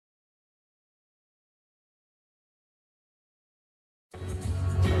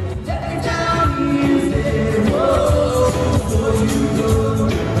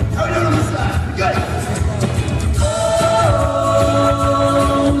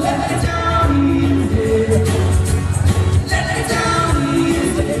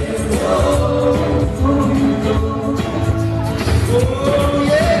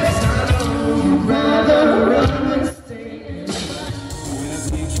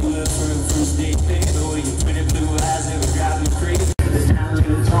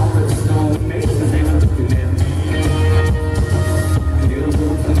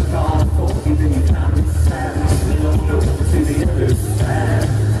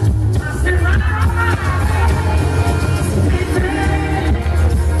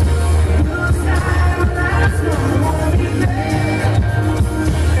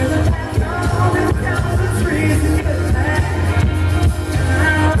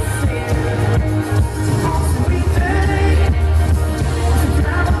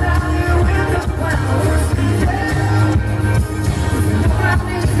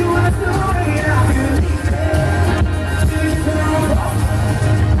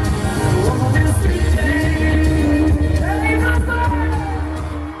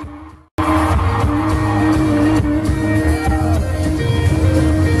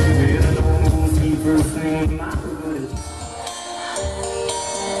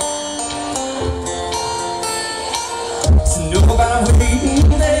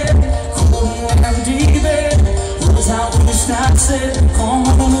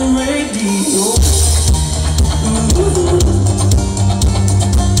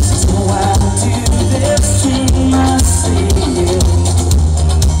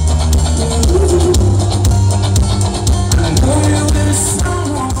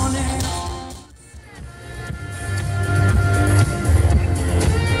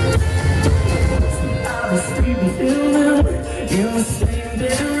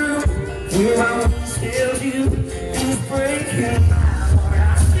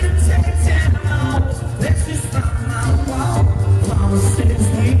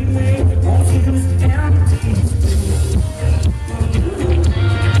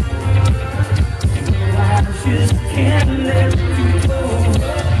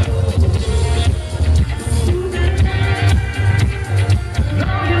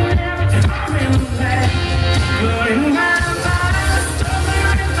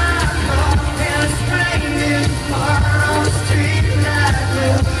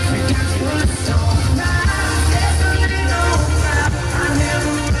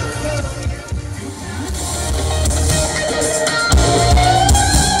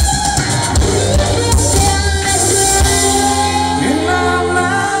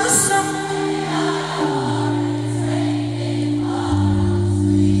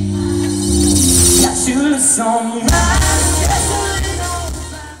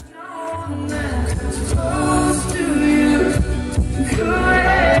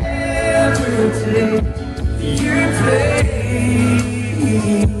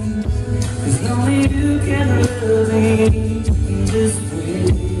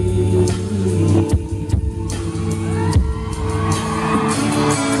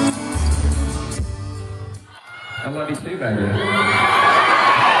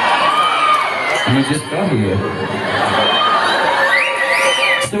And we just got here.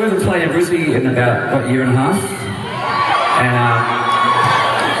 So we haven't played in Brisbane in about, what, a year and a half? And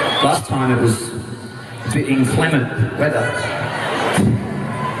last time it was a bit inclement weather.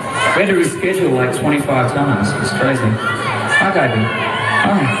 We had to reschedule like 25 times. It's crazy. Hi, David.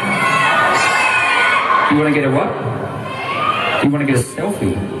 Oh. You want to get a what? You want to get a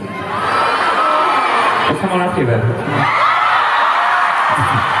selfie? Well, come on up here, baby.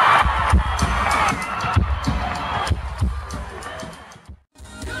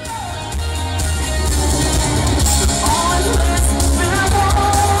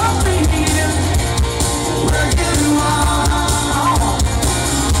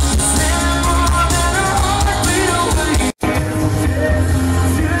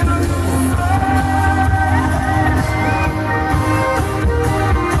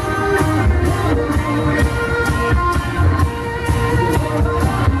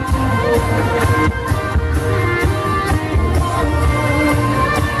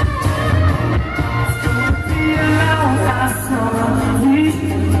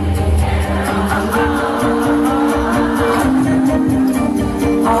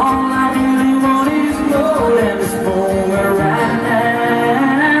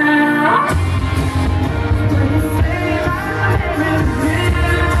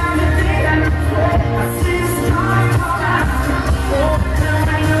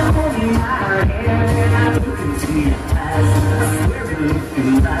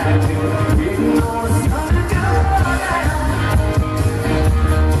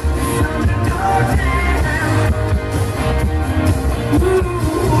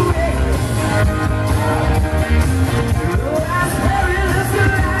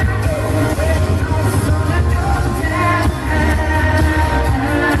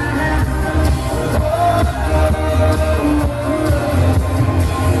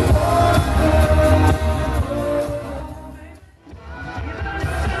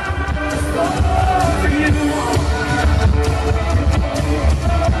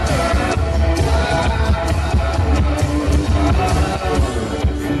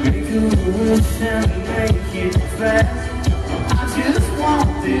 Make a wish and make it fast. I just want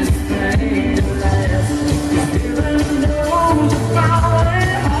this thing to last. 'Cause heaven knows if I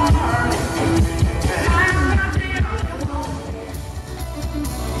went hard, and I'm not the only one.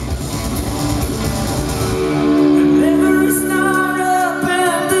 Remember a star up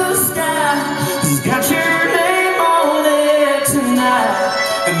in the sky has got your name on it tonight,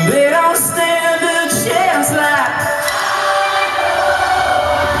 and they don't stand a chance like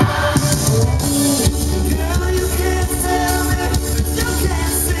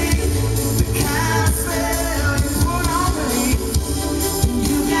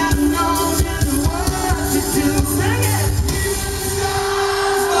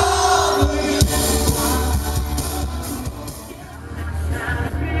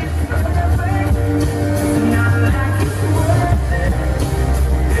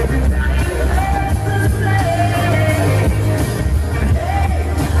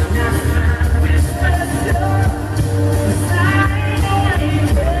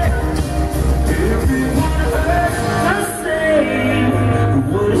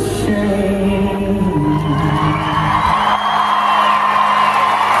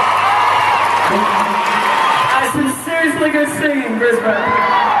good singing, Brisbane.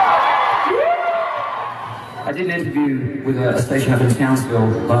 I did an interview with a station up in Townsville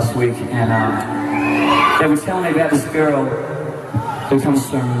last week, and they were telling me about this girl who comes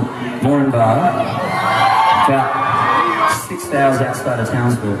from Moranbah, about 6 hours outside of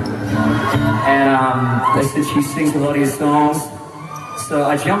Townsville. And they said she sings a lot of your songs. So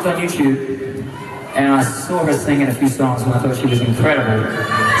I jumped on YouTube, and I saw her singing a few songs, and I thought she was incredible.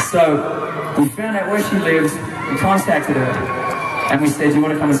 So we found out where she lives. We contacted her, and we said, "Do you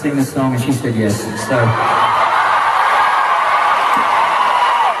want to come and sing this song?" And she said yes. So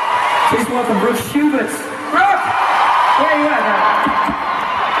please welcome Brooke Schubert. Brooke, where are you at now?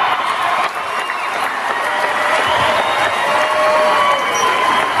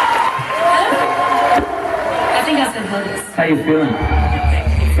 I think I said hello. How you feeling?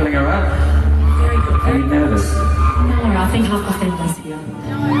 Feeling alright? Very good. Are you nervous? No, I think half my family's here.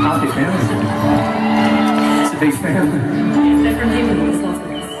 Half your family? It's a big family. They're from here, there's lots of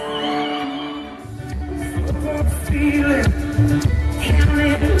us. Feeling,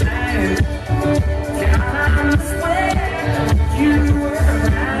 counting down, down the square, you were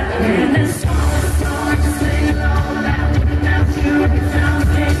right. And this song to sing along now, now you found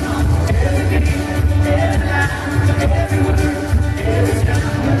me on every beat, every line, every word, every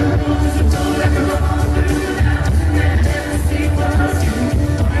time. So don't let me run through now, and never see what's you.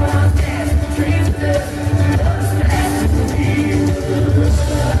 Only one dance, dreams of this, love's fast, we will.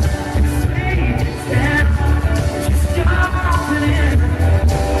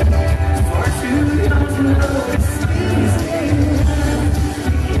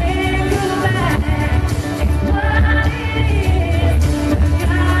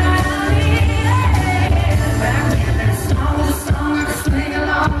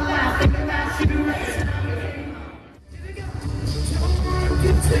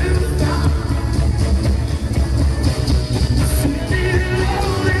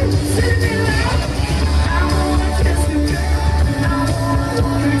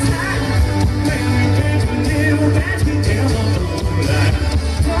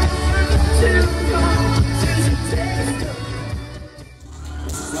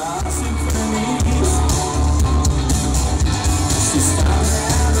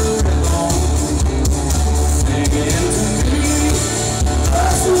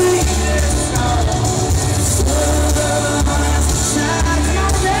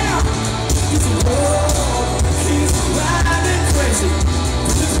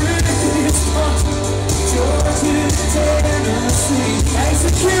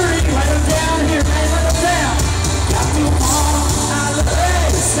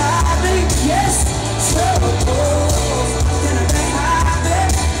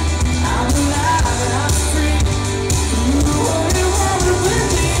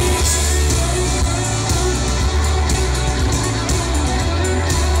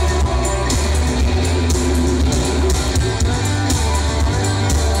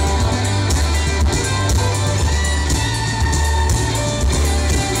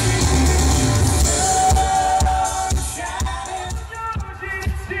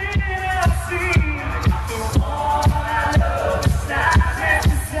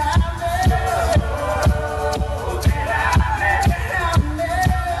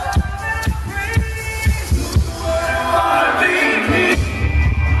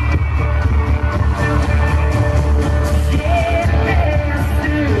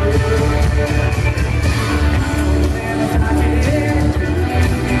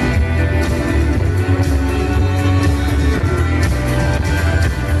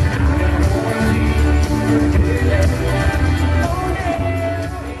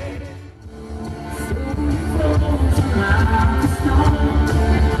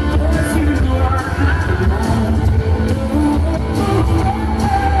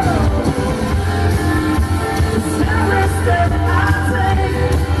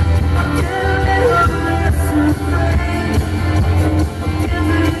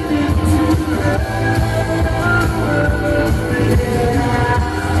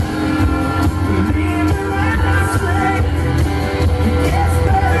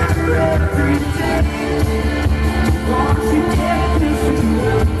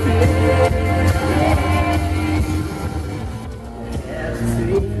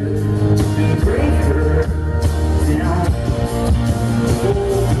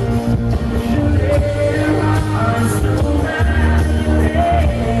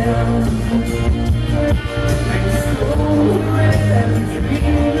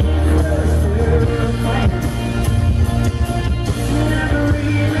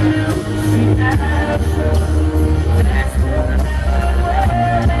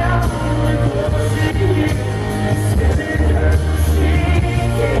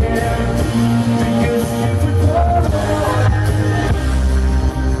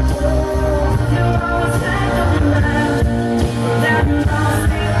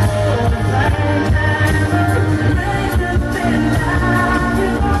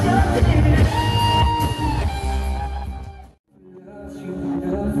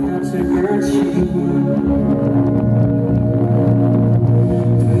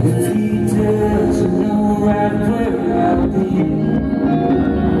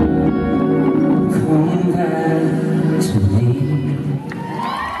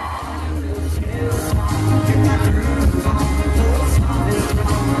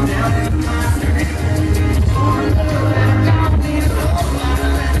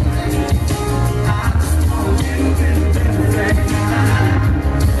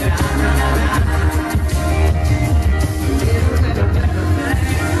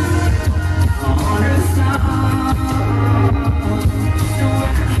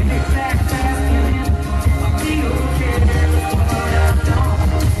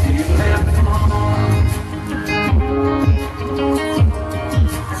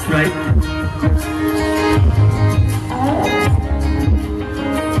 right.